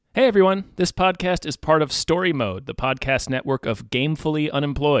Hey everyone, this podcast is part of Story Mode, the podcast network of Gamefully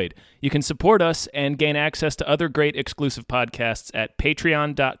Unemployed. You can support us and gain access to other great exclusive podcasts at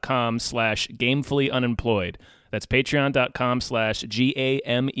patreon.com/gamefullyunemployed. That's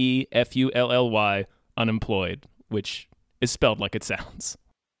patreon.com/GAMEFULLY unemployed, which is spelled like it sounds.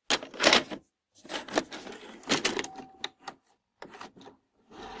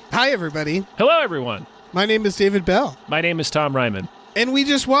 Hi everybody. Hello everyone. My name is David Bell. My name is Tom Ryman. And we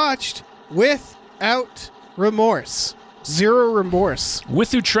just watched Without Remorse. Zero remorse.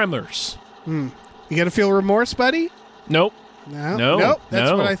 Without tremors. You gonna feel remorse, buddy? Nope. Nope.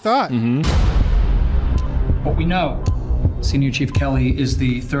 That's what I thought. Mm-hmm. What we know, Senior Chief Kelly is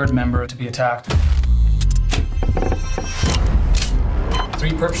the third member to be attacked. 3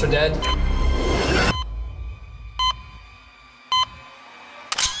 perps are dead.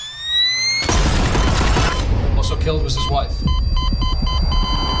 Also killed was his wife.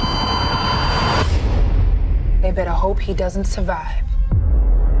 They better hope he doesn't survive.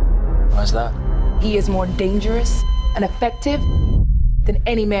 Why's that? He is more dangerous and effective than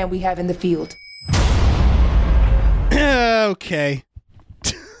any man we have in the field. Okay.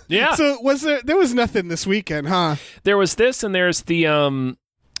 Yeah. So there was nothing this weekend, huh? There was this, and there's the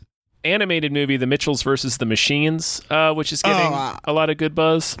animated movie, The Mitchells versus the Machines, which is getting a lot of good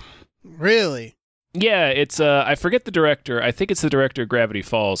buzz. Really? Yeah, it's I forget the director. I think it's the director of Gravity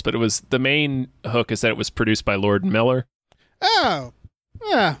Falls, but it was the main hook is that it was produced by Lord and Miller. Oh.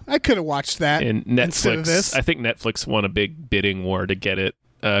 Yeah, I could have watched that And Netflix, instead of this. I think Netflix won a big bidding war to get it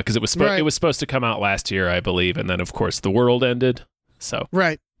because it was it was supposed to come out last year, I believe, and then of course the world ended. So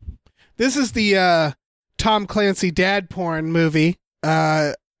Right. This is the Tom Clancy dad porn movie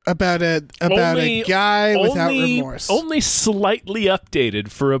about a guy without remorse. Only slightly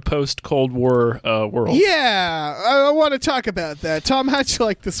updated for a post-Cold War world. Yeah, I want to talk about that. Tom, how'd you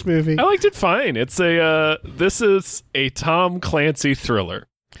like this movie? I liked it fine. It's this is a Tom Clancy thriller.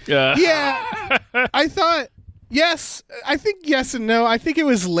 Yeah, I thought yes. I think yes and no. I think it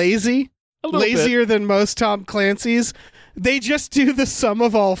was lazy, lazier than most Tom Clancy's. They just do the sum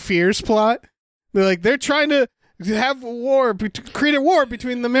of all fears plot. They're trying to have a war, create a war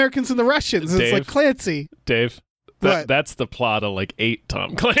between the Americans and the Russians. It's like Clancy. Dave, that's the plot of like 8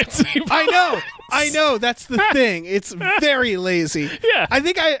 Tom Clancy. I know. That's the thing. It's very lazy. Yeah, I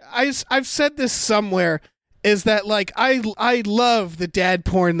think I've said this somewhere. Is that like I love the dad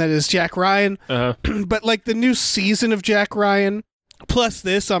porn that is Jack Ryan, but like the new season of Jack Ryan plus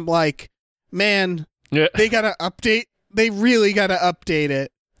this, I'm like, man, they gotta update. They really gotta update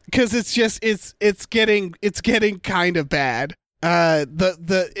it. Because it's just it's getting kind of bad.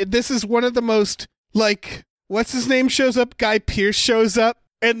 This is one of the most like what's his name shows up. Guy Pearce shows up,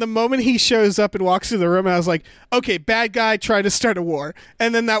 and the moment he shows up and walks through the room, I was like, okay, bad guy trying to start a war,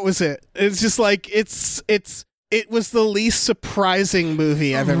 and then that was it. It's just like it was the least surprising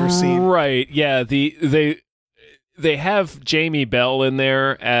movie I've ever seen. Right? Yeah. They have Jamie Bell in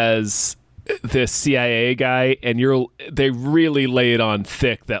there as the CIA guy, and they really lay it on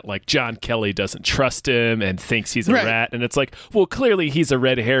thick that like John Kelly doesn't trust him and thinks he's a rat, and it's like, well, clearly he's a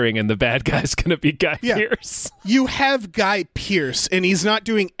red herring, and the bad guy's gonna be Guy Pearce. You have Guy Pearce, and he's not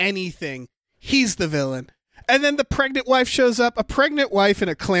doing anything. He's the villain. And then the pregnant wife shows up. A pregnant wife in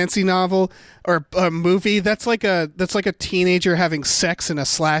a Clancy novel or a movie, that's like a teenager having sex in a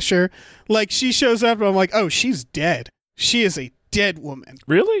slasher. Like she shows up, and I'm like, oh, she's dead. She is a dead woman.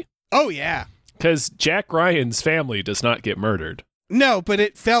 Really? Oh, yeah. Because Jack Ryan's family does not get murdered. No, but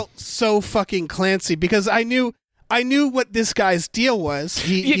it felt so fucking Clancy because I knew what this guy's deal was.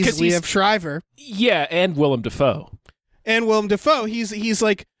 He's Liev Schreiber. Yeah, and Willem Dafoe. He's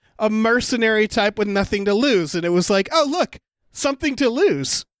like a mercenary type with nothing to lose. And it was like, oh, look, something to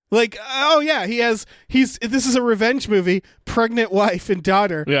lose. Like, oh, yeah, this is a revenge movie, pregnant wife and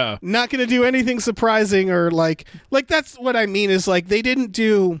daughter. Yeah. Not going to do anything surprising or like that's what I mean is like they didn't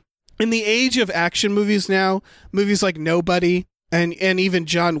do... In the age of action movies now, movies like Nobody and even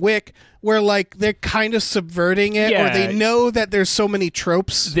John Wick, where like they're kind of subverting it, or they know that there's so many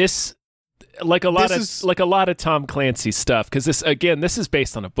tropes. This, like a lot of Tom Clancy stuff, because this is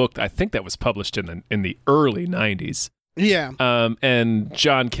based on a book I think that was published in the early 90s. Yeah. And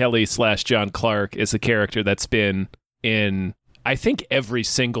John Kelly / John Clark is a character that's been in I think every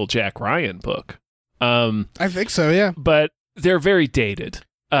single Jack Ryan book. I think so. Yeah. But they're very dated.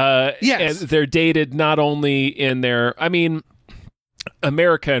 Yes. And they're dated not only in their, I mean,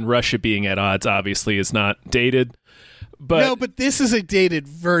 America and Russia being at odds obviously is not dated. But no, but this is a dated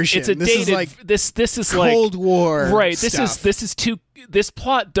version. It's a this dated. Is like this is Cold like War, right? stuff. This is too. This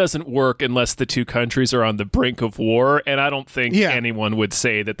plot doesn't work unless the two countries are on the brink of war, and I don't think anyone would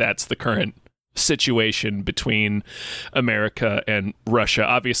say that that's the current situation between America and Russia.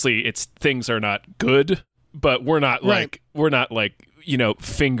 Obviously, things are not good, but we're not like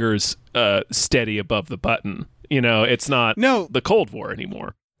fingers steady above the button. It's not the Cold War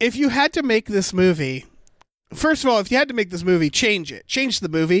anymore. If you had to make this movie. First of all, if you had to make this movie, change it. Change the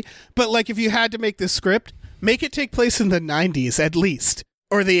movie. But, like, if you had to make this script, make it take place in the 90s, at least.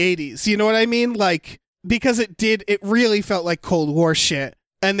 Or the 80s. You know what I mean? Like, because it really felt like Cold War shit.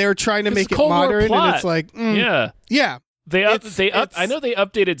 And they were trying to make it modern, and it's like, yeah. I know they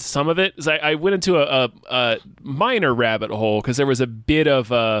updated some of it. I went into a minor rabbit hole, because there was a bit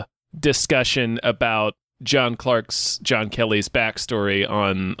of a discussion about John Kelly's backstory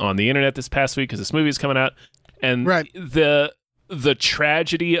on the internet this past week, because this movie's coming out. And the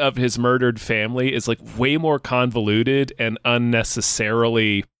tragedy of his murdered family is like way more convoluted and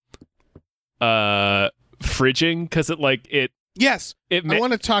unnecessarily fridging, because I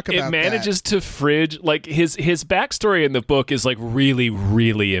want to talk about it. It manages to fridge, like his backstory in the book is like really,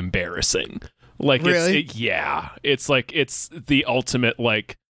 really embarrassing. Like it's like it's the ultimate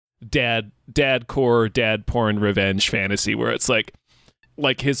like dad porn revenge fantasy, where it's like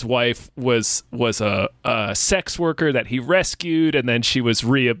his wife was a sex worker that he rescued, and then she was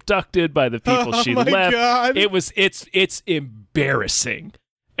re-abducted by the people she left. God. It's embarrassing.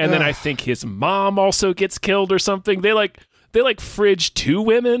 And then I think his mom also gets killed or something. They fridge two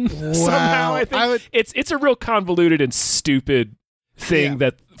women somehow. I think it's a real convoluted and stupid thing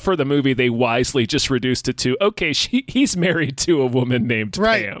that for the movie they wisely just reduced it to, okay, he's married to a woman named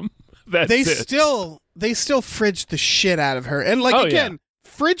Pam. They still fridge the shit out of her. And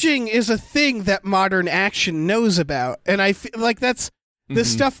fridging is a thing that modern action knows about. And I feel like that's the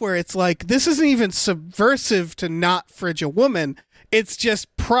stuff where it's like, this isn't even subversive to not fridge a woman. It's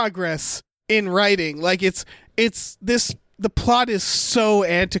just progress in writing. Like the plot is so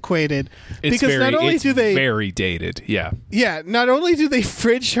antiquated because not only do they very dated. Yeah. Not only do they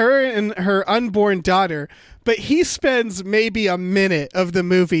fridge her and her unborn daughter, but he spends maybe a minute of the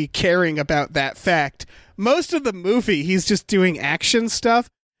movie caring about that fact. Most of the movie, he's just doing action stuff.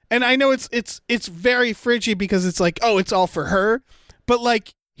 And I know it's very fridgy because it's like, oh, it's all for her. But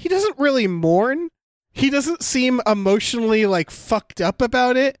like, he doesn't really mourn. He doesn't seem emotionally like fucked up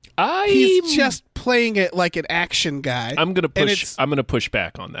about it. He's just playing it like an action guy. I'm gonna push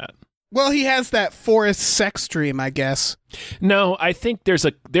back on that. Well, he has that forest sex dream, I guess. No, I think there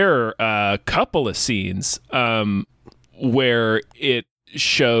are a couple of scenes where it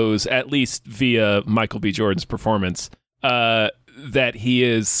shows, at least via Michael B. Jordan's performance, that he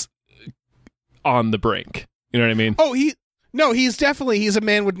is on the brink. You know what I mean? Oh, he's a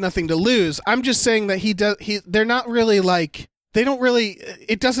man with nothing to lose. I'm just saying that they're not really like,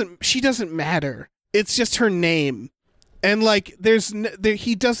 she doesn't matter. It's just her name. And like,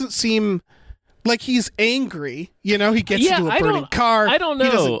 he doesn't seem like he's angry. You know, he gets into a burning car. I don't know.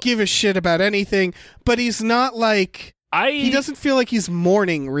 He doesn't give a shit about anything, but he's not like, he doesn't feel like he's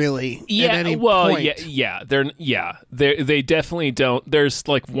mourning really. At any point. They definitely don't. There's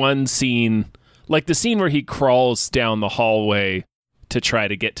like one scene, like the scene where he crawls down the hallway to try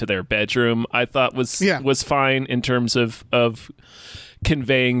to get to their bedroom, I thought was fine in terms of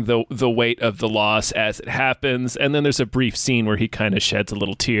conveying the weight of the loss as it happens. And then there's a brief scene where he kind of sheds a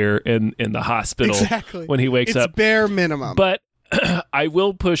little tear in the hospital when he wakes up. It's bare minimum. But I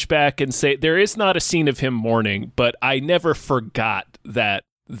will push back and say there is not a scene of him mourning, but I never forgot that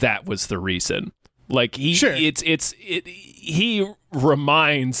was the reason. Like he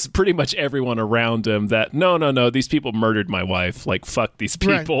reminds pretty much everyone around him that no, these people murdered my wife. Like, fuck these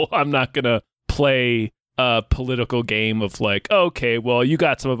people. Right. I'm not gonna play a political game of like, okay, well, you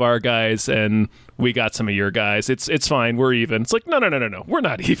got some of our guys and we got some of your guys. It's fine. We're even. It's like, no. We're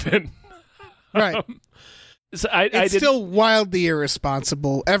not even. Right. So it's still wildly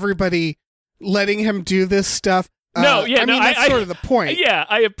irresponsible. Everybody letting him do this stuff. That's sort of the point. Yeah,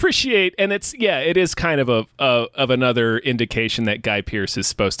 I appreciate, and it is kind of another indication that Guy Pearce is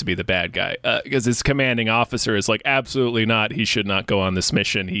supposed to be the bad guy, because his commanding officer is like, absolutely not. He should not go on this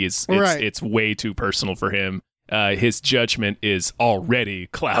mission. It's way too personal for him. His judgment is already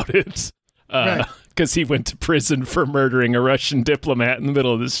clouded because he went to prison for murdering a Russian diplomat in the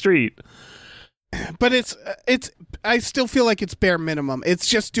middle of the street. But I still feel like it's bare minimum. It's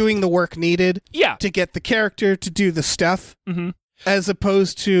just doing the work needed to get the character to do the stuff. Mm-hmm. as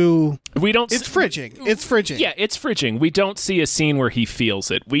opposed to we don't. It's fridging. It's fridging. Yeah, it's fridging. We don't see a scene where he feels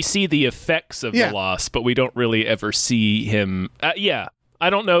it. We see the effects of the loss, but we don't really ever see him. I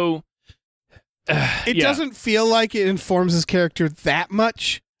don't know. It doesn't feel like it informs his character that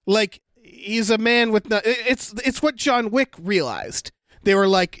much. Like, he's a man with no. It's what John Wick realized. They were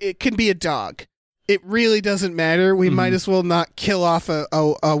like, it can be a dog. It really doesn't matter. We might as well not kill off a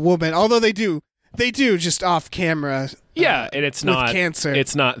woman. Although they do just off camera. Yeah, and it's with not cancer.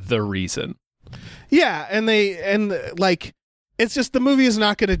 It's not the reason. Yeah, and it's just the movie is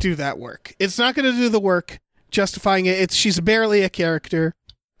not going to do that work. It's not going to do the work justifying it. She's barely a character.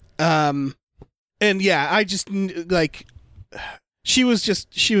 And yeah, I just like she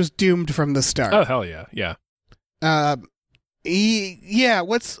was doomed from the start. Oh hell yeah, yeah.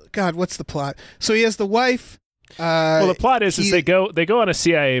 What's the plot? So he has the wife. Well, the plot is they go on a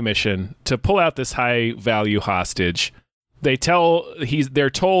CIA mission to pull out this high value hostage. They're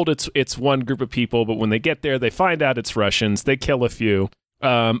told it's one group of people, but when they get there, they find out it's Russians. They kill a few.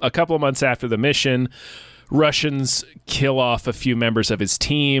 A couple of months after the mission, Russians kill off a few members of his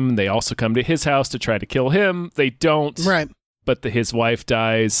team. They also come to his house to try to kill him. They don't. Right. But his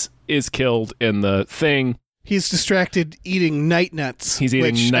is killed in the thing. He's distracted eating night nuts. He's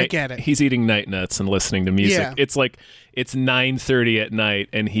eating I get it. He's eating night nuts and listening to music. Yeah. It's like it's 9:30 at night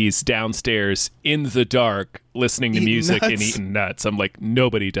and he's downstairs in the dark listening to music and eating nuts. I'm like,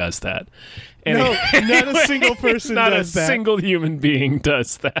 nobody does that. No, not a single person not does that. Not a single human being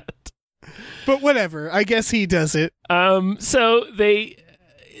does that. But whatever. I guess he does it. So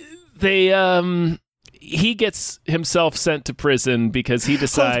he gets himself sent to prison because he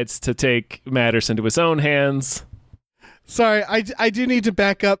decides to take matters into his own hands. Sorry, I do need to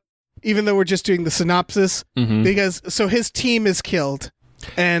back up, even though we're just doing the synopsis, because so his team is killed,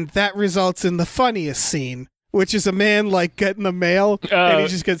 and that results in the funniest scene, which is a man like getting the mail, and he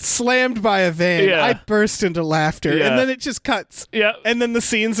just gets slammed by a van. Yeah. I burst into laughter, Yeah. and then it just cuts. Yeah. And then the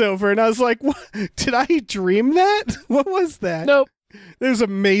scene's over, and I was like, what? Did I dream that? What was that? Nope. It was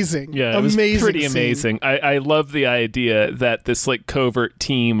amazing. Yeah, it was pretty scene. amazing. I love the idea that this like covert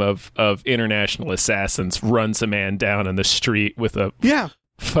team of international assassins runs a man down in the street with a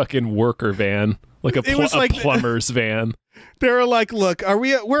fucking worker van, like a plumber's van. They were like, "Look,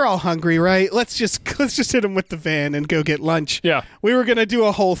 we're all hungry, right? Let's just hit him with the van and go get lunch." Yeah, we were gonna do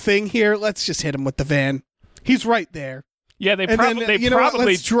a whole thing here. Let's just hit him with the van. He's right there. Yeah, they probably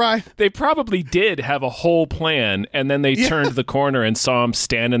did have a whole plan, and then they turned the corner and saw him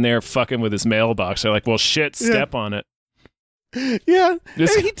standing there fucking with his mailbox. They're like, "Well, shit, step on it." Yeah, and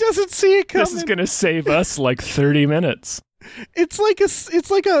he doesn't see it coming. This is gonna save us like 30 minutes. It's like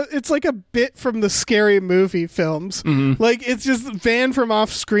a bit from the Scary Movie films. Mm-hmm. Like it's just van from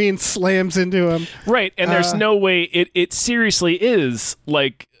off screen slams into him. Right, and there's no way it seriously is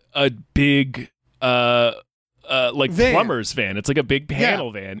like a big like van. Plumber's van. It's like a big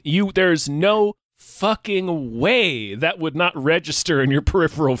panel van. There's no fucking way that would not register in your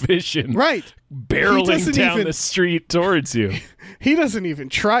peripheral vision. Right. Barreling down the street towards you. He doesn't even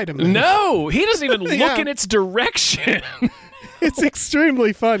try to move. No, he doesn't even look in its direction. It's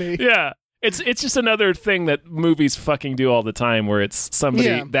extremely funny. Yeah. It's just another thing that movies fucking do all the time where it's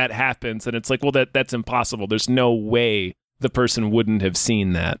somebody that happens and it's like, well, that's impossible. There's no way the person wouldn't have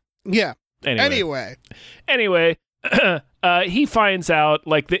seen that. Yeah. Anyway, he finds out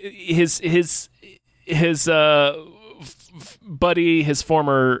like his buddy, his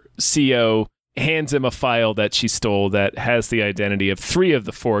former CO, hands him a file that she stole that has the identity of 3 of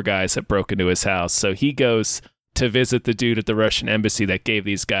the 4 guys that broke into his house. So he goes to visit the dude at the Russian embassy that gave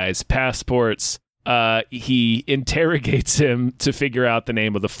these guys passports. He interrogates him to figure out the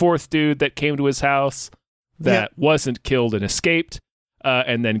name of the 4th dude that came to his house that wasn't killed and escaped.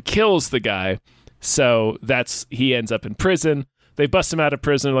 And then kills the guy. So he ends up in prison. They bust him out of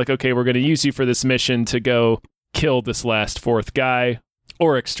prison. Like, okay, we're going to use you for this mission to go kill this last 4th guy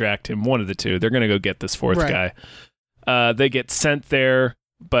or extract him. One of the two. They're going to go get this 4th guy. They get sent there,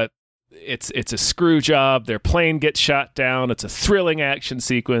 but it's a screw job. Their plane gets shot down. It's a thrilling action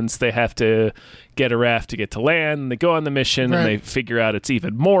sequence. They have to get a raft to get to land. They go on the mission and they figure out it's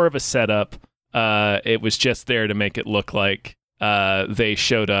even more of a setup. It was just there to make it look like they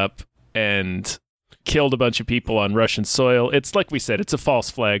showed up and killed a bunch of people on Russian soil. It's like we said, it's a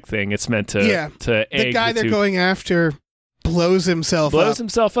false flag thing. It's meant to egg the guy they're going after blows himself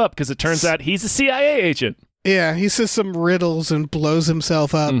up because it turns out he's a CIA agent. Yeah, he says some riddles and blows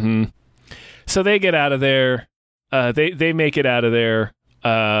himself up. Mm-hmm. So they get out of there. They make it out of there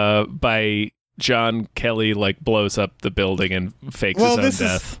by John Kelly like blows up the building and fakes his own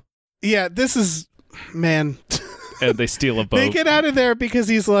death. This is man. and they steal a boat. They get out of there because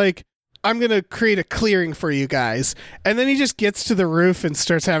he's like, I'm going to create a clearing for you guys. And then he just gets to the roof and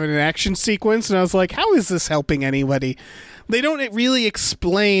starts having an action sequence. And I was like, how is this helping anybody? They don't really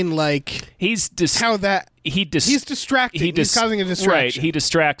explain, like, how that... He's distracting. He's causing a distraction. Right. He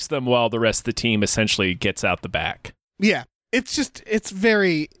distracts them while the rest of the team essentially gets out the back. Yeah. It's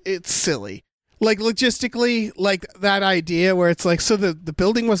silly. Like, logistically, like, that idea where it's like, so the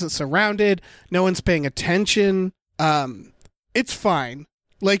building wasn't surrounded, no one's paying attention. It's fine.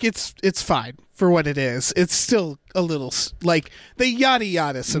 Like, it's fine for what it is. It's still a little, like, they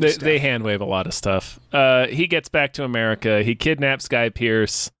yada some stuff. They hand-wave a lot of stuff. He gets back to America. He kidnaps Guy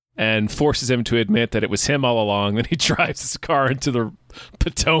Pearce and forces him to admit that it was him all along. Then he drives his car into the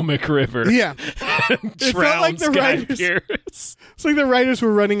Potomac River. Yeah. And drowns Guy Pearce. It's like the writers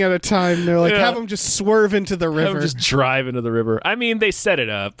were running out of time. They're like, have him just swerve into the river. Have him just drive into the river. I mean, they set it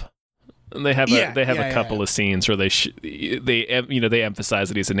up. And they have a couple of scenes where they emphasize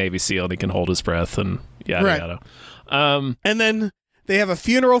that he's a Navy SEAL and he can hold his breath and yada yada. And then they have a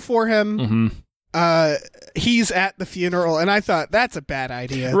funeral for him. Mm-hmm. He's at the funeral, and I thought that's a bad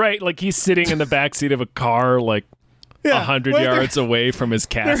idea. Right, like he's sitting in the backseat of a car, like 100 yards away from his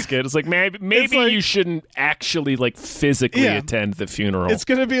casket. It's like maybe you shouldn't actually like physically attend the funeral. It's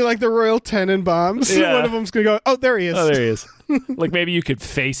gonna be like the Royal Tenenbaums. Yeah. One of them's gonna go, oh, there he is. Oh, there he is. Like maybe you could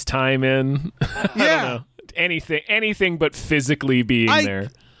FaceTime in. I don't know. Anything but physically being there.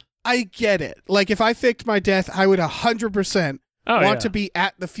 I get it. Like if I faked my death, I would 100% want to be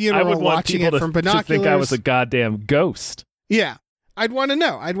at the funeral watching it from binoculars. To think I was a goddamn ghost. Yeah. I'd want to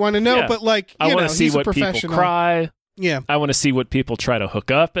know. But like, I want to see he's what a professional. People cry. Yeah. I want to see what people try to hook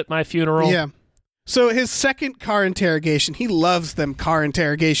up at my funeral. Yeah. So his second car interrogation, he loves them car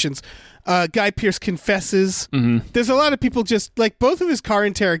interrogations. Guy Pearce confesses. Mm-hmm. There's a lot of people just like both of his car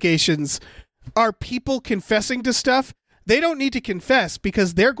interrogations are people confessing to stuff. They don't need to confess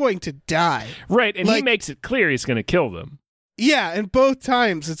because they're going to die. Right. And he makes it clear he's going to kill them. Yeah. And both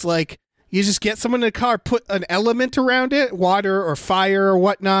times it's like you just get someone in a car, put an element around it, water or fire or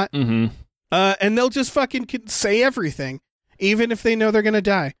whatnot. Mm-hmm. And they'll just fucking say everything, even if they know they're going to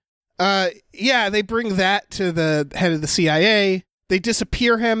die. They bring that to the head of the CIA. They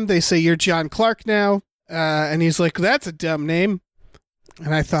disappear him. They say, you're John Clark now. And he's like, that's a dumb name.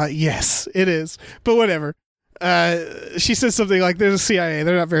 And I thought, yes, it is. But whatever. She says something like, there's a CIA.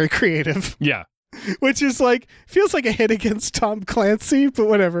 They're not very creative. Yeah. Which is like, feels like a hit against Tom Clancy, but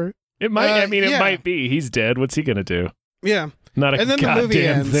whatever. It might, it might be. He's dead. What's he going to do? Yeah. Not a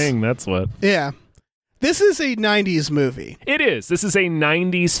goddamn thing, that's what. Yeah. This is a 90s movie. It is. This is a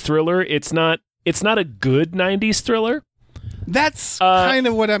 90s thriller. It's not a good 90s thriller. That's kind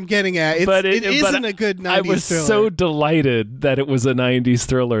of what I'm getting at. It isn't a good 90s thriller. I was so delighted that it was a 90s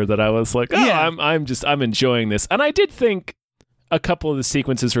thriller that I was like, I'm enjoying this. And I did think a couple of the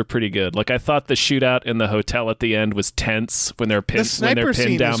sequences were pretty good. Like I thought the shootout in the hotel at the end was tense when they're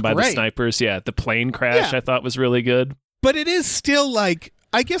pinned down by the snipers. Yeah, the plane crash I thought was really good. But it is still like,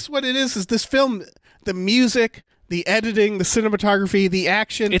 I guess what it is this film, the music, the editing, the cinematography, the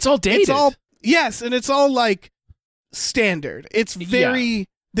action. It's all dated. And it's all like standard. It's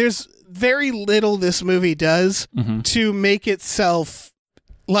there's very little this movie does to make itself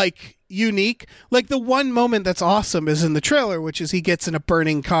like unique. Like the one moment that's awesome is in the trailer, which is he gets in a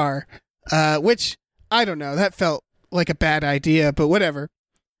burning car, which I don't know, that felt like a bad idea, but whatever.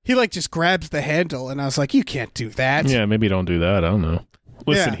 He like just grabs the handle and I was like, you can't do that. Yeah, maybe don't do that. I don't know.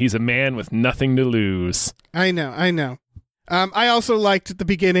 Listen, he's a man with nothing to lose. I know. I also liked at the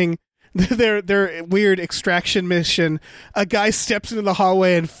beginning their weird extraction mission. A guy steps into the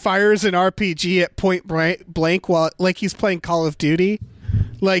hallway and fires an RPG at point blank while like he's playing Call of Duty.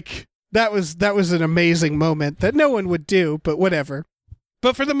 Like that was an amazing moment that no one would do, but whatever.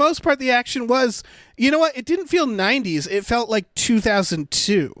 But for the most part, the action was, you know what? It didn't feel 90s. It felt like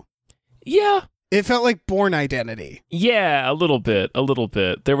 2002. Yeah. It felt like Bourne Identity. Yeah, a little bit.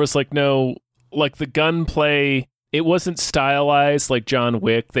 There was like no, like the gunplay, it wasn't stylized like John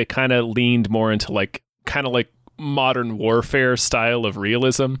Wick. They kind of leaned more into like, kind of like modern warfare style of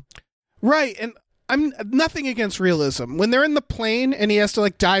realism. Right. And I'm nothing against realism. When they're in the plane and he has to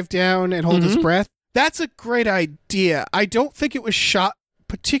like dive down and hold his breath, that's a great idea. I don't think it was shot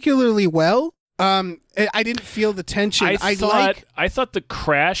particularly well. I didn't feel the tension. I thought the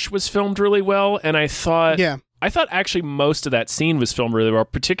crash was filmed really well, and I thought actually most of that scene was filmed really well,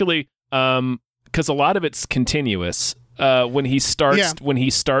 particularly because a lot of it's continuous. When he starts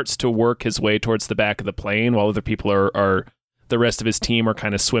to work his way towards the back of the plane, while other people are the rest of his team are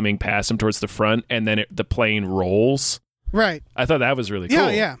kind of swimming past him towards the front, and then the plane rolls. Right. I thought that was really cool.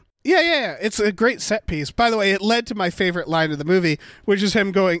 Yeah. Yeah. It's a great set piece. By the way, it led to my favorite line of the movie, which is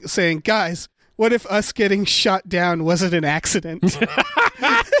him saying, "Guys, what if us getting shot down wasn't an accident?" It's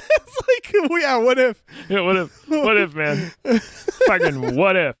like, yeah, what if? Yeah, what if, man? Fucking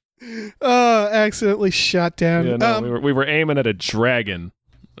what if? Accidentally shot down. Yeah, no, we were aiming at a dragon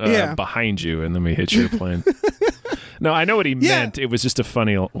behind you, and then we hit your plane. No, I know what he meant. It was just a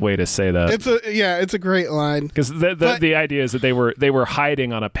funny way to say that. It's a great line. Because the idea is that they were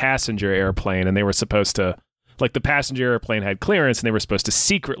hiding on a passenger airplane, and they were supposed to, like, the passenger airplane had clearance, and they were supposed to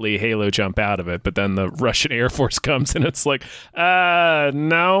secretly halo jump out of it. But then the Russian Air Force comes, and it's like,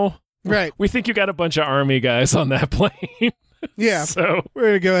 no, right? We think you got a bunch of army guys on that plane. Yeah, so we're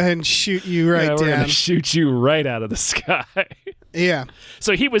gonna go ahead and shoot you right down. We're gonna shoot you right out of the sky. Yeah.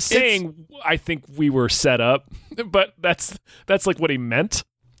 So he was saying, I think we were set up, but that's like what he meant.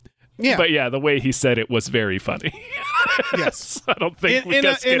 Yeah. But yeah, the way he said it was very funny. Yes. I don't think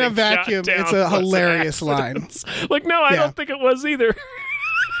in a vacuum, it's a hilarious line. Like, no, I don't think it was either.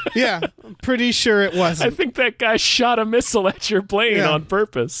 Yeah, I'm pretty sure it wasn't. I think that guy shot a missile at your plane on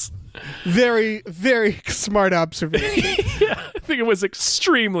purpose. Very, very smart observation. Yeah, I think it was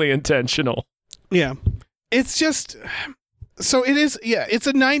extremely intentional. Yeah. It's just... So it is, it's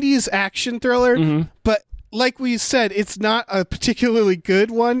a 90s action thriller, but like we said, it's not a particularly good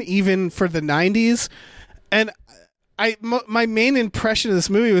one, even for the 90s. And my main impression of this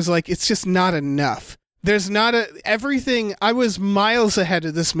movie was like, it's just not enough. There's not everything. I was miles ahead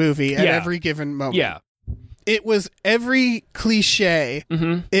of this movie at every given moment. Yeah. It was every cliche.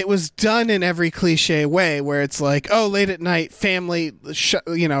 It was done in every cliche way, where it's like, oh, late at night, family,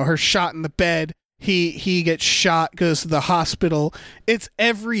 her shot in the bed. He gets shot, goes to the hospital. It's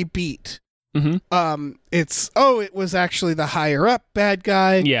every beat. It's it was actually the higher up bad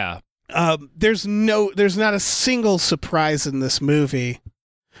guy. Yeah. There's not a single surprise in this movie,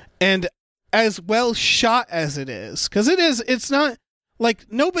 and as well shot as it is, because it's not like,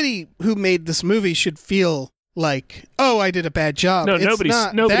 nobody who made this movie should feel like, oh, I did a bad job. No,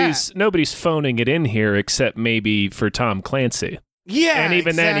 nobody's phoning it in here except maybe for Tom Clancy. Yeah, and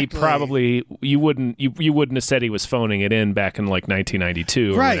even then, he probably you wouldn't have said he was phoning it in back in like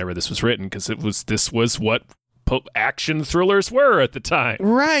 1992 or whenever this was written, because this was what action thrillers were at the time.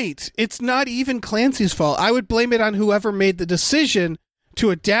 Right. It's not even Clancy's fault. I would blame it on whoever made the decision to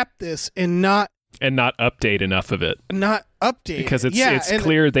adapt this and not update enough of it. Not update because it's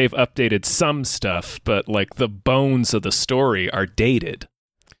clear they've updated some stuff, but like the bones of the story are dated.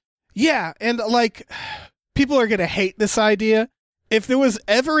 Yeah, and like people are gonna hate this idea. If there was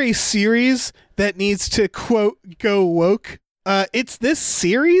ever a series that needs to, quote, go woke, it's this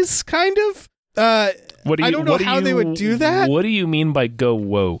series, kind of. I don't know how they would do that. What do you mean by go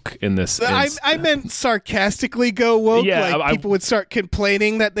woke in this? I meant sarcastically go woke. Yeah, like people would start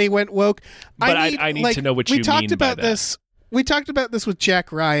complaining that they went woke. But I need to know what you mean by that. We talked about this with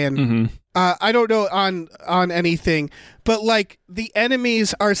Jack Ryan. I don't know on anything, but like the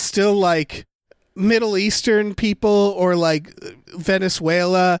enemies are still like Middle Eastern people or like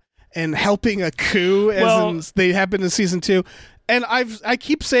Venezuela and helping a coup, as they happen in season 2. And I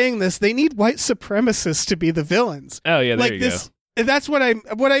keep saying this, they need white supremacists to be the villains. Oh yeah, there like you this, go. That's what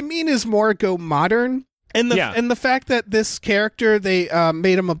I mean is more go modern. And the fact that this character, they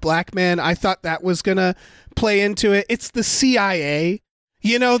made him a black man, I thought that was gonna play into it. It's the CIA.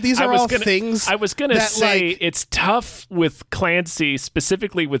 You know, these are all things. I was going to say, like, it's tough with Clancy,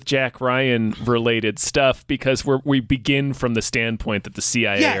 specifically with Jack Ryan related stuff, because we begin from the standpoint that the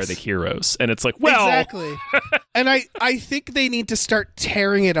CIA are the heroes. And it's like, well. Exactly. And I think they need to start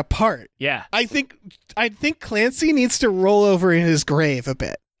tearing it apart. Yeah. I think Clancy needs to roll over in his grave a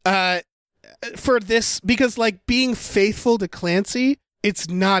bit. For this, because like being faithful to Clancy, it's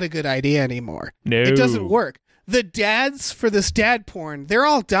not a good idea anymore. No. It doesn't work. The dads for this dad porn, they're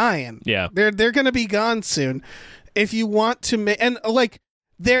all dying. Yeah. They're going to be gone soon. If you want to make, and like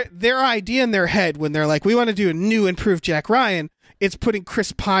their idea in their head when they're like, we want to do a new improved Jack Ryan, it's putting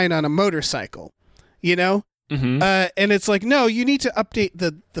Chris Pine on a motorcycle, you know? And it's like, no, you need to update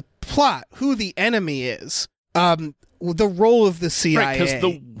the plot, who the enemy is, the role of the CIA. Right, because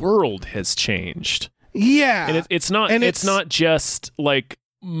the world has changed. Yeah. And it's not just like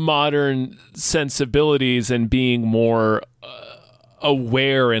modern sensibilities and being more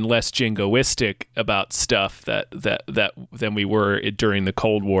aware and less jingoistic about stuff that than we were during the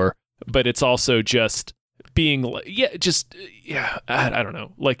Cold War, but it's also just being I don't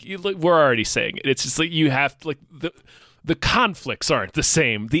know, like we're already saying it. It's just like you have like the conflicts aren't the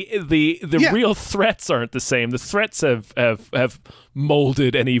same, the real threats aren't the same. The threats have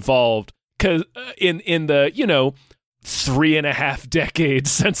molded and evolved, because in the, you know, 3.5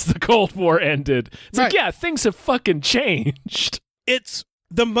 decades since the Cold War ended. It's like, yeah, things have fucking changed. It's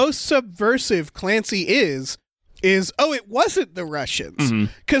the most subversive Clancy is, oh, it wasn't the Russians.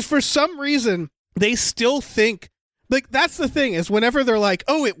 Because for some reason, they still think, like, that's the thing, is whenever they're like,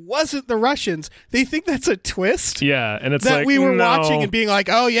 oh, it wasn't the Russians, they think that's a twist. Yeah, and it's that like, we were no. watching and being like,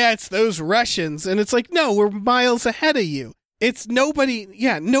 oh, yeah, it's those Russians. And it's like, no, we're miles ahead of you. It's nobody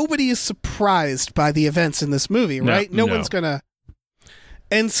is surprised by the events in this movie, right? No one's gonna.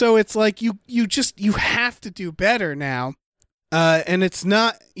 And so it's like, you have to do better now. And it's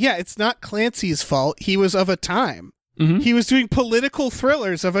not Clancy's fault. He was of a time. He was doing political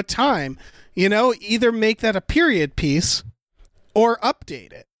thrillers of a time. You know, either make that a period piece or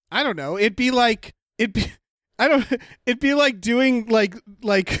update it. I don't know. It'd be like doing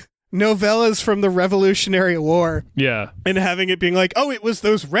like novellas from the Revolutionary War. Yeah. And having it being like, oh, it was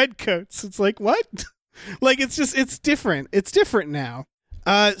those redcoats. It's like, what? Like, it's different. It's different now.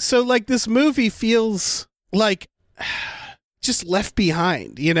 So like this movie feels like just left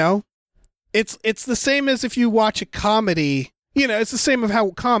behind, you know? It's the same as if you watch a comedy, you know, it's the same of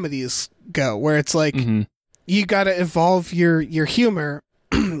how comedies go, where it's like, you gotta evolve your humor.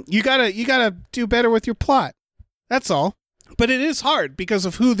 you gotta do better with your plot. That's all. But it is hard because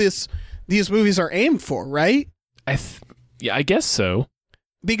of who these movies are aimed for, right? I guess so.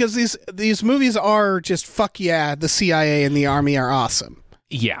 Because these movies are just, fuck yeah, the CIA and the Army are awesome.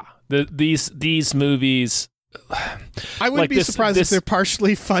 Yeah. These movies, I wouldn't be surprised if they're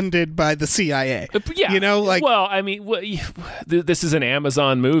partially funded by the CIA. Yeah. You know, like, well, I mean, this is an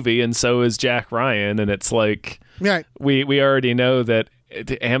Amazon movie, and so is Jack Ryan, and it's like, right. We already know that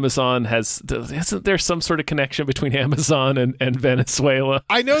Amazon isn't there some sort of connection between Amazon and Venezuela?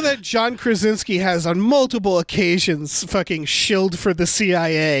 I know that John Krasinski has on multiple occasions fucking shilled for the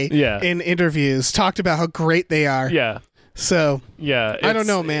CIA in interviews, talked about how great they are. Yeah. So yeah, I don't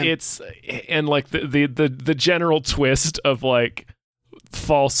know, man. It's and like the general twist of like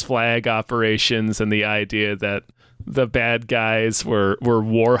false flag operations and the idea that the bad guys were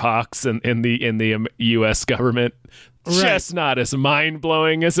war hawks in the U.S. government. Right. Just not as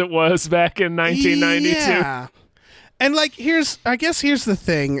mind-blowing as it was back in 1992. Yeah. And like here's the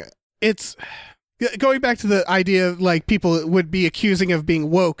thing. It's going back to the idea of like people would be accusing of being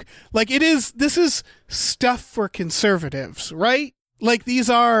woke. Like this is stuff for conservatives, right? Like these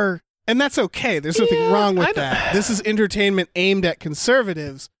are, and that's okay. There's nothing wrong with that. This is entertainment aimed at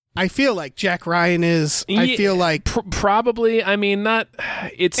conservatives. I feel like Jack Ryan is. I feel like probably. I mean, not.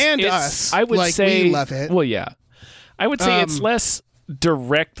 It's us. I would like, say we love it. Well, yeah. I would say it's less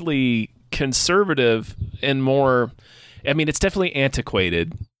directly conservative and more. I mean, it's definitely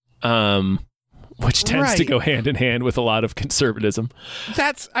antiquated, which tends to go hand in hand with a lot of conservatism.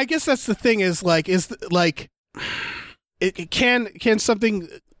 I guess that's the thing. Can something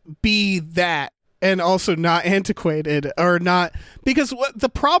be that and also not antiquated or not? Because what the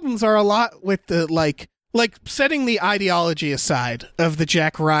problems are a lot with the like setting the ideology aside of the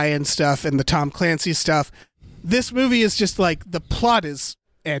Jack Ryan stuff and the Tom Clancy stuff. This movie is just like the plot is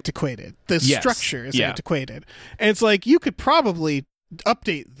antiquated. The structure is antiquated. And it's like you could probably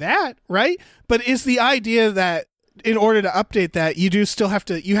update that, right? But is the idea that in order to update that, you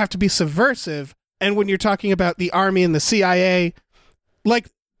have to be subversive. And when you're talking about the Army and the CIA, like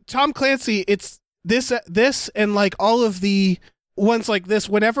Tom Clancy, it's this and like all of the ones like this,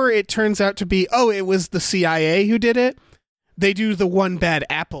 whenever it turns out to be, oh, it was the CIA who did it, they do the one bad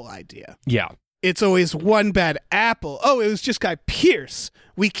apple idea. Yeah. It's always one bad apple. Oh, it was just Guy Pearce.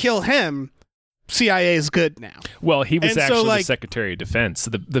 We kill him. CIA is good now. Well, he was actually the Secretary of Defense.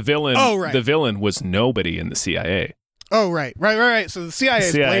 The villain. Oh, right. The villain was nobody in the CIA. Oh, right. So the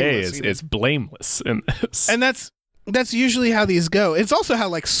CIA is blameless in this. And that's usually how these go. It's also how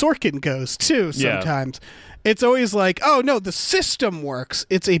like Sorkin goes too. Sometimes it's always like, oh no, the system works.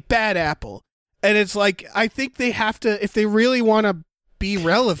 It's a bad apple, and it's like I think they have to, if they really want to be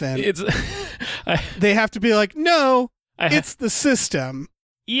relevant, they have to be like, no, it's the system.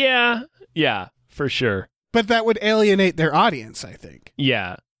 Yeah, for sure. But that would alienate their audience, I think.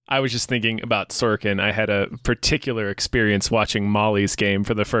 Yeah. I was just thinking about Sorkin. I had a particular experience watching Molly's Game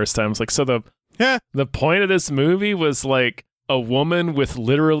for the first time. It's like, so the point of this movie was like a woman with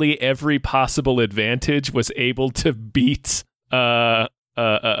literally every possible advantage was able to beat a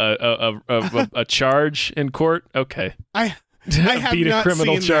charge in court. Okay. I have beat not a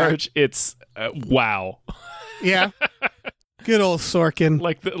criminal seen charge. That. It's wow. Yeah. Good old Sorkin.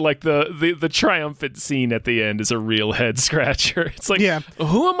 Like the triumphant scene at the end is a real head scratcher. It's like,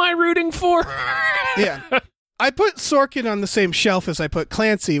 who am I rooting for? Yeah. I put Sorkin on the same shelf as I put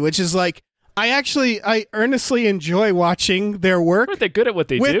Clancy, which is like, I earnestly enjoy watching their work. Aren't they good at what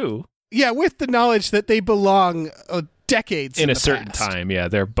they do? Yeah, with the knowledge that they belong decades in a the certain past. time. Yeah,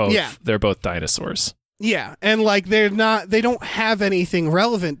 they're both dinosaurs. Yeah, and like they don't have anything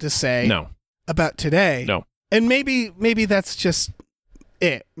relevant to say about today. No. And maybe that's just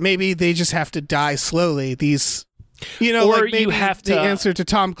it. Maybe they just have to die slowly. These, or like maybe the answer to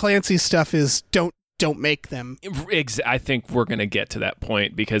Tom Clancy's stuff is don't make them. I think we're going to get to that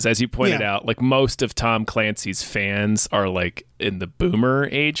point because as you pointed out, like most of Tom Clancy's fans are like in the boomer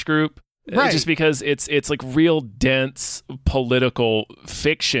age group. Right. Just because it's like real dense political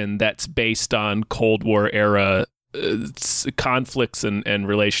fiction that's based on Cold War era conflicts and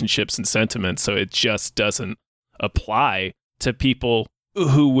relationships and sentiments. So it just doesn't apply to people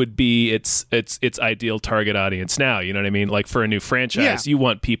who would be its ideal target audience now. You know what I mean? Like for a new franchise, you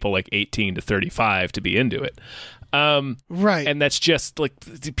want people like 18 to 35 to be into it. Right. And that's just like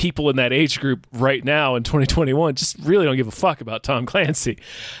the people in that age group right now in 2021 just really don't give a fuck about Tom Clancy.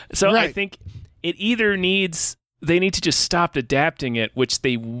 So I think it either they need to just stop adapting it, which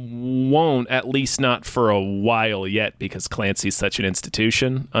they won't, at least not for a while yet, because Clancy's such an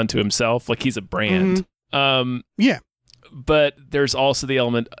institution unto himself. Like he's a brand. Yeah. But there's also the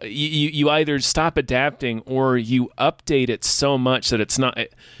element, you either stop adapting or you update it so much that it's not...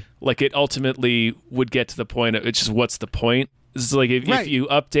 Like it ultimately would get to the point of it's just what's the point? It's like if you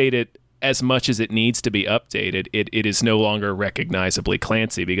update it as much as it needs to be updated, it is no longer recognizably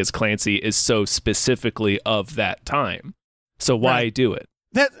Clancy because Clancy is so specifically of that time. So why do it?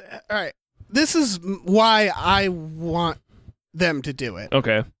 All right. This is why I want them to do it.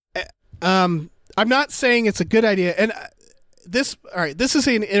 Okay. I'm not saying it's a good idea, and this is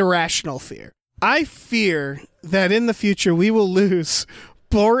an irrational fear. I fear that in the future we will lose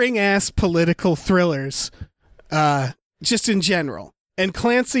boring ass political thrillers, just in general. And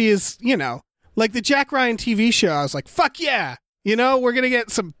Clancy is, like the Jack Ryan TV show. I was like, fuck yeah, we're gonna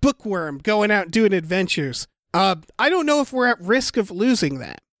get some bookworm going out doing adventures. I don't know if we're at risk of losing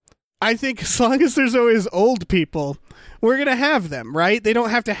that. I think as long as there's always old people, we're gonna have them, right? They don't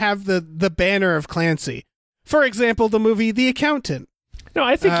have to have the banner of Clancy. For example, the movie The Accountant. No,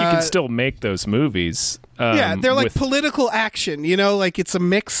 I think you can still make those movies. They're like political action, like it's a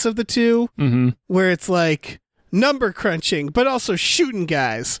mix of the two, where it's like number crunching, but also shooting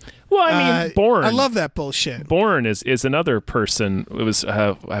guys. Well, I mean, Bourne. I love that bullshit. Bourne is another person. It was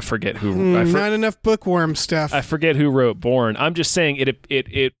I forget who. Not enough bookworm stuff. I forget who wrote Bourne. I'm just saying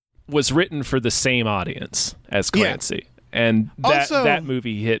it was written for the same audience as Clancy, and that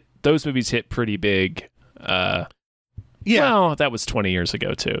movie hit. Those movies hit pretty big. Well, that was 20 years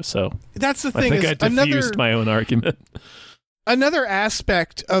ago too, so that's the thing. I think I diffused my own argument. Another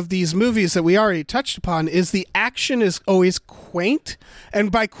aspect of these movies that we already touched upon is the action is always quaint,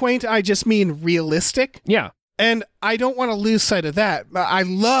 and by quaint I just mean realistic. Yeah. And I don't want to lose sight of that. I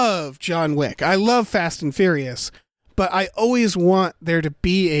love John Wick. I love Fast and Furious, but I always want there to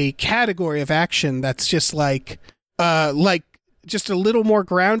be a category of action that's just like just a little more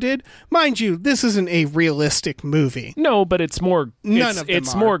grounded. Mind you, this isn't a realistic movie. No, but it's more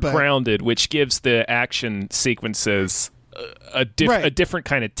more but grounded, which gives the action sequences a different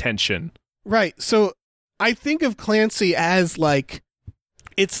kind of tension. Right. So I think of Clancy as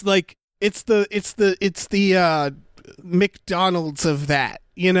it's the McDonald's of that,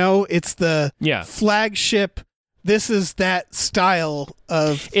 It's the flagship. This is that style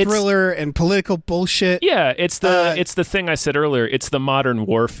of thriller and political bullshit. Yeah, it's the thing I said earlier. It's the modern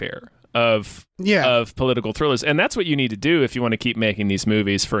warfare of political thrillers, and that's what you need to do if you want to keep making these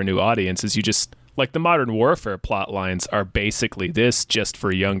movies for a new audience. Is you just like the modern warfare plot lines are basically this, just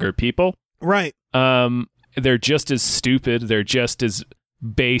for younger people, right? They're just as stupid. They're just as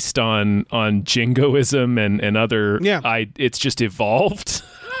based on jingoism and other. Yeah, it's just evolved.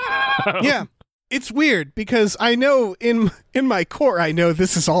 Yeah. It's weird because I know in my core, I know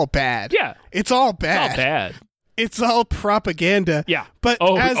this is all bad. Yeah. It's all bad. It's all bad. It's all propaganda. Yeah. But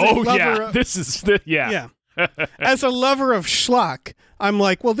as a lover as a lover of schlock, I'm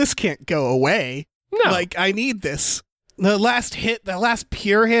like, well, this can't go away. No. Like, I need this. The last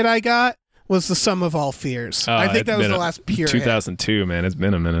pure hit I got was The Sum of All Fears. I think that was the last pure 2002, hit. Man. It's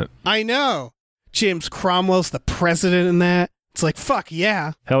been a minute. I know. James Cromwell's the president in that. It's like, fuck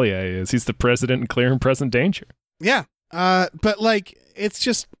yeah. Hell yeah, he is. He's the president in Clear and Present Danger. Yeah. But it's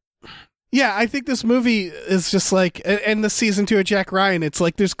just, I think this movie is just like, and the season 2 of Jack Ryan, it's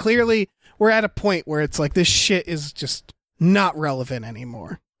like we're at a point where it's like this shit is just not relevant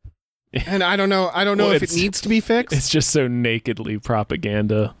anymore. And I don't know if it needs to be fixed. It's just so nakedly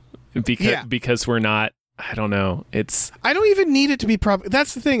propaganda because we're not, I don't know. I don't even need it to be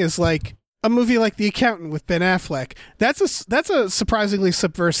that's the thing is like, a movie like The Accountant with Ben Affleck. That's a surprisingly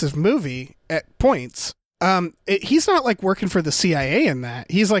subversive movie at points. He's not like working for the CIA in that.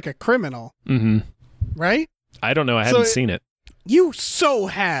 He's like a criminal. Mm-hmm. Right? I don't know. I haven't seen it. You so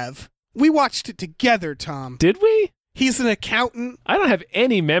have. We watched it together, Tom. Did we? He's an accountant. I don't have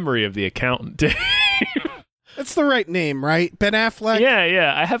any memory of The Accountant. That's the right name, right? Ben Affleck?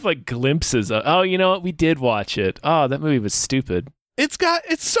 Yeah. I have like glimpses of, oh, you know what? We did watch it. Oh, that movie was stupid. It's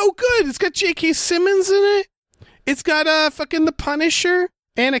so good. It's got J.K. Simmons in it. It's got fucking The Punisher,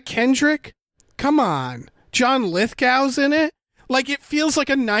 Anna Kendrick. Come on. John Lithgow's in it. Like, it feels like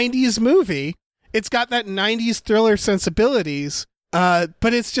a 90s movie. It's got that 90s thriller sensibilities, but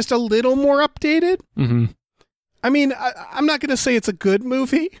it's just a little more updated. Mm-hmm. I mean, I'm not going to say it's a good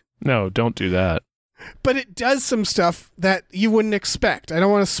movie. No, don't do that. But it does some stuff that you wouldn't expect. I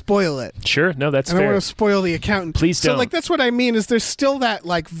don't want to spoil it. Sure. No, that's fair. I don't want to spoil The Accountant. Please don't. So, like, that's what I mean is there's still that,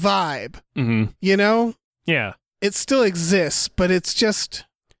 like, vibe. Mm-hmm. You know? Yeah. It still exists, but it's just,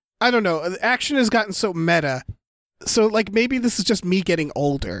 I don't know. Action has gotten so meta. So, like, maybe this is just me getting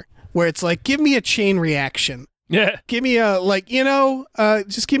older, where it's like, give me a chain reaction. Yeah. Give me a, like, you know,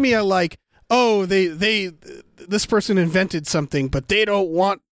 just give me a, like, oh, this person invented something, but they don't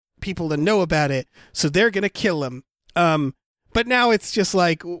want people to know about it, so they're gonna kill him. But now it's just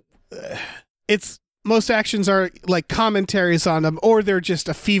like, most actions are like commentaries on them, or they're just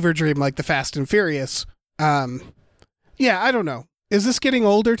a fever dream like the Fast and Furious. Yeah, I don't know. Is this getting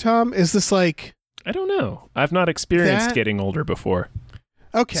older, Tom? Is this like... I don't know. I've not experienced getting older before.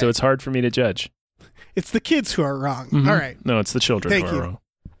 Okay. So it's hard for me to judge. It's the kids who are wrong. Mm-hmm. All right. No, it's the children who are wrong.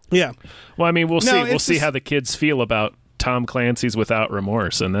 Yeah. Well, I mean, we'll see. We'll see how the kids feel about Tom Clancy's Without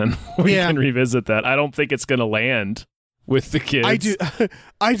Remorse, and then we can revisit that. I don't think it's going to land with the kids.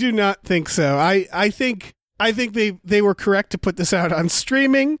 I do not think so. I think they were correct to put this out on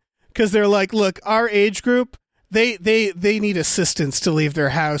streaming because they're like, look, our age group, they need assistance to leave their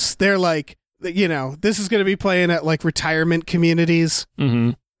house. They're like, you know, this is going to be playing at like retirement communities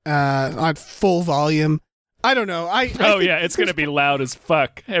on full volume. I don't know. It's going to be loud as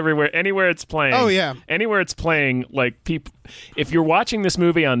fuck everywhere. Anywhere it's playing. Oh, yeah. Anywhere it's playing, like, people. If you're watching this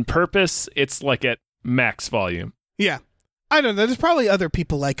movie on purpose, it's like at max volume. Yeah. I don't know. There's probably other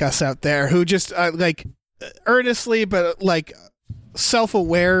people like us out there who just, like, earnestly, but, like,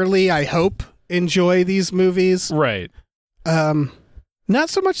 self-awarely, I hope, enjoy these movies. Right. Not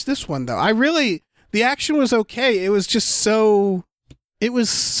so much this one, though. The action was okay. It was just so... It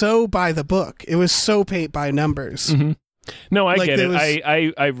was so by the book. It was so paint by numbers. Mm-hmm. No, I get it.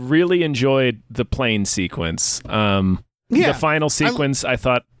 I really enjoyed the plane sequence. The final sequence I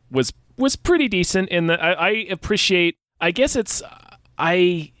thought was pretty decent in that I appreciate. I guess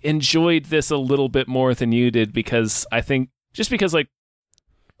I enjoyed this a little bit more than you did because I think just because like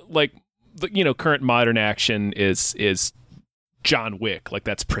you know, current modern action is John Wick, like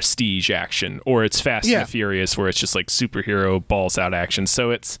that's prestige action, or it's Fast and the Furious where it's just like superhero balls out action.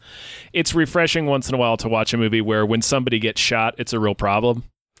 So it's refreshing once in a while to watch a movie where when somebody gets shot, it's a real problem.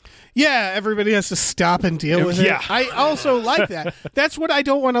 Yeah, everybody has to stop and deal with it. I also like that. That's what I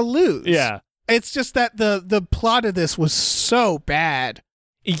don't want to lose. Yeah. It's just that the plot of this was so bad.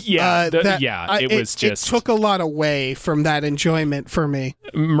 Yeah, it took a lot away from that enjoyment for me.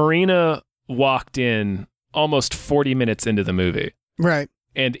 Marina walked in almost 40 minutes into the movie. Right.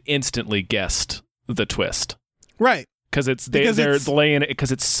 And instantly guessed the twist. Right. They're laying it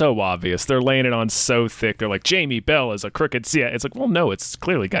because it's so obvious. They're laying it on so thick. They're like, Jamie Bell is a crooked CIA. It's like, well, no, it's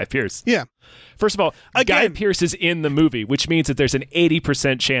clearly Guy Pearce. Yeah. First of all, Guy Pearce is in the movie, which means that there's an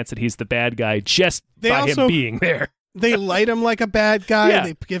 80% chance that he's the bad guy just by him being there. They light him like a bad guy. Yeah.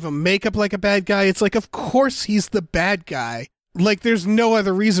 They give him makeup like a bad guy. It's like, of course he's the bad guy. Like, there's no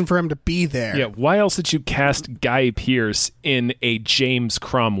other reason for him to be there. Yeah, why else did you cast Guy Pearce in a James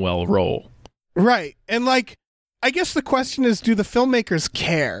Cromwell role? Right. And, like, I guess the question is, do the filmmakers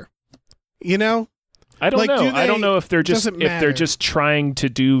care? You know? I don't know. I don't know if they're just trying to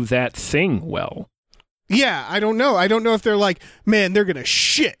do that thing well. Yeah, I don't know. I don't know if they're like, man, they're going to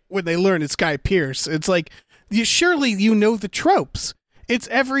shit when they learn it's Guy Pearce. It's like, surely you know the tropes. It's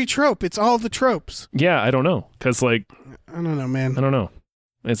every trope. It's all the tropes. Yeah, I don't know. Because, like... I don't know, man. I don't know.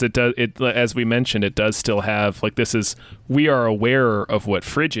 As we mentioned, it does still have, like, we are aware of what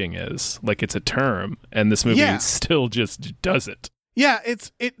fridging is. Like, it's a term, and this movie still just does it. Yeah,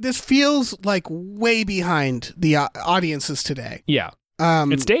 this feels like way behind the audiences today. Yeah.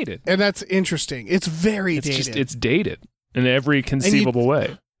 It's dated. And that's interesting. It's very dated. It's dated in every conceivable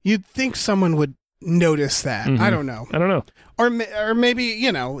way. You'd think someone would notice that. Mm-hmm. I don't know. Or Or maybe,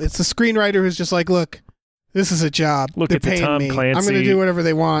 you know, it's the screenwriter who's just like, look, This is a job. Look, They're it's a paying Tom me. Clancy. I'm going to do whatever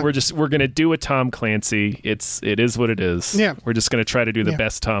they want. We're going to do a Tom Clancy. It is what it is. Yeah. We're just going to try to do the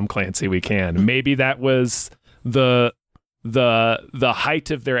best Tom Clancy we can. Maybe that was the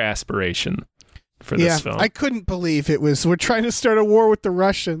height of their aspiration for this film. I couldn't believe it was. We're trying to start a war with the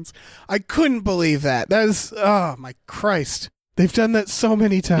Russians. I couldn't believe that. That is, oh my Christ. They've done that so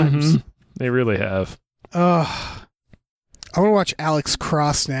many times. Mm-hmm. They really have. I want to watch Alex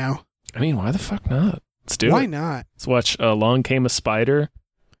Cross now. I mean, why the fuck not? Let's do it. Why not? Let's watch Along Came a Spider.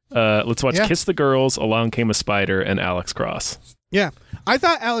 Let's watch Kiss the Girls, Along Came a Spider, and Alex Cross. Yeah. I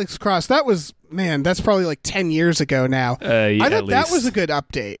thought Alex Cross, that's probably like 10 years ago now. I thought that was a good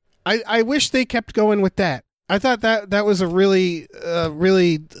update. I wish they kept going with that. I thought that was a really,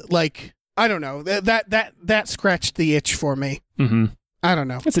 like, I don't know, that scratched the itch for me. Mm-hmm. I don't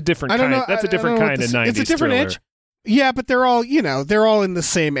know. It's a different kind. That's a different kind of 90s It's a different thriller. itch. Yeah, but they're all in the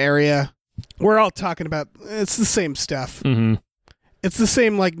same area. We're all talking about, it's the same stuff. Mm-hmm. It's the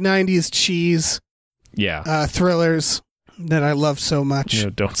same, like, 90s cheese thrillers that I love so much. You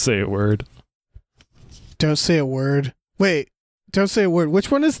know, don't say a word. Don't say a word. Wait, don't say a word.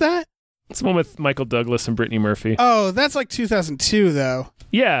 Which one is that? It's the one with Michael Douglas and Brittany Murphy. Oh, that's like 2002, though.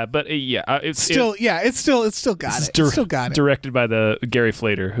 Yeah, but it's still got it. It's still got it. Directed by the Gary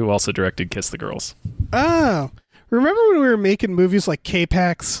Flater, who also directed Kiss the Girls. Oh, remember when we were making movies like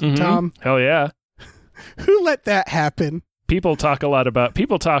K-Pax, Tom? Hell yeah. Who let that happen? People talk a lot about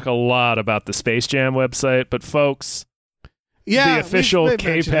the Space Jam website, but folks, the official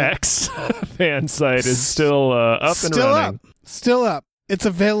K-Pax fan site is still up and running. Still up. It's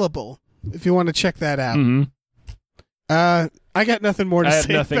available if you want to check that out. Mm-hmm. I got nothing more to say. I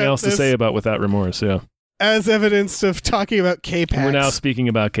have nothing else to say about Without Remorse, yeah. As evidence of talking about K-Pax. We're now speaking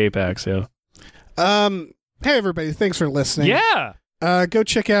about K-Pax, yeah. Hey, everybody. Thanks for listening. Yeah. Go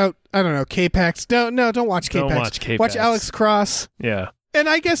check out, I don't know, K-Pax. Don't watch K-Pax. Don't watch K-Pax. Watch Alex Cross. Yeah. And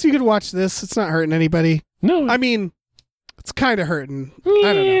I guess you could watch this. It's not hurting anybody. No. I mean, it's kind of hurting.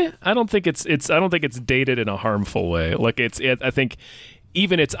 I don't know. I don't think it's dated in a harmful way. Like I think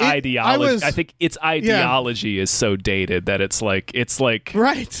even its ideology. I think its ideology is so dated that it's like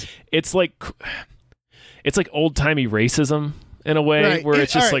right. It's like old timey racism in a way where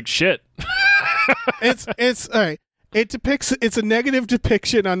it's just like shit. It's all right. It's a negative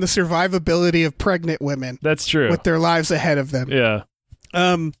depiction on the survivability of pregnant women. That's true. With their lives ahead of them. Yeah.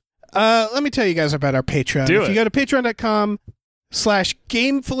 Let me tell you guys about our Patreon. If you go to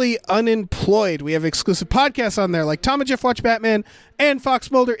patreon.com/gamefully unemployed, we have exclusive podcasts on there like Tom and Jeff Watch Batman and Fox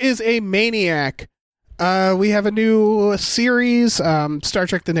Mulder is a Maniac. We have a new series, Star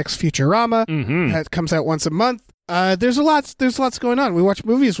Trek The Next Futurama, that comes out once a month. There's lots going on. We watch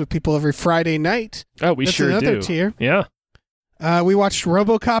movies with people every Friday night. Oh, That's sure another do. Tier. Yeah. We watched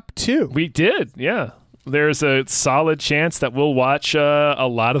RoboCop 2. We did, yeah. There's a solid chance that we'll watch a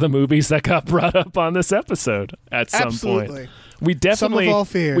lot of the movies that got brought up on this episode at some point. We definitely, Some of all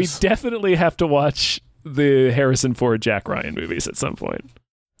fears. We definitely have to watch the Harrison Ford, Jack Ryan movies at some point.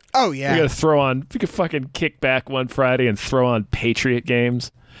 Oh, yeah. We could fucking kick back one Friday and throw on Patriot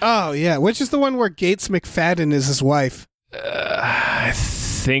Games. Oh, yeah. Which is the one where Gates McFadden is his wife? I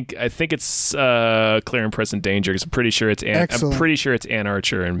think it's Clear and Present Danger. I'm pretty sure it's Ann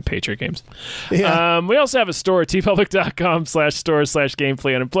Archer and Patriot Games. Yeah. We also have a store,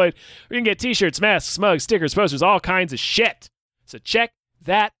 tpublic.com/store/gamefully unemployed. We can get t-shirts, masks, mugs, stickers, posters, all kinds of shit. So check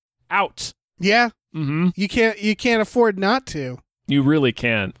that out. Yeah. Mm-hmm. You can't afford not to. You really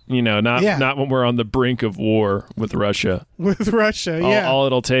can't. Not when we're on the brink of war with Russia. With Russia, yeah. All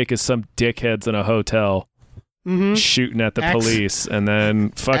it'll take is some dickheads in a hotel shooting at the police and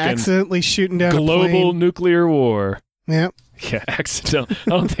then fucking accidentally shooting down global nuclear war. Yep. Yeah, accidental. I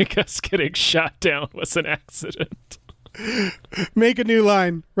don't think us getting shot down was an accident. Make a new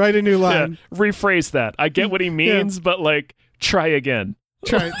line. Write a new line. Yeah, rephrase that. I get what he means, but like, try again.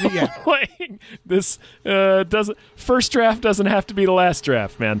 Yeah. Like, this first draft doesn't have to be the last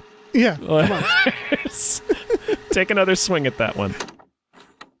draft, man. Yeah. Come on. Take another swing at that one.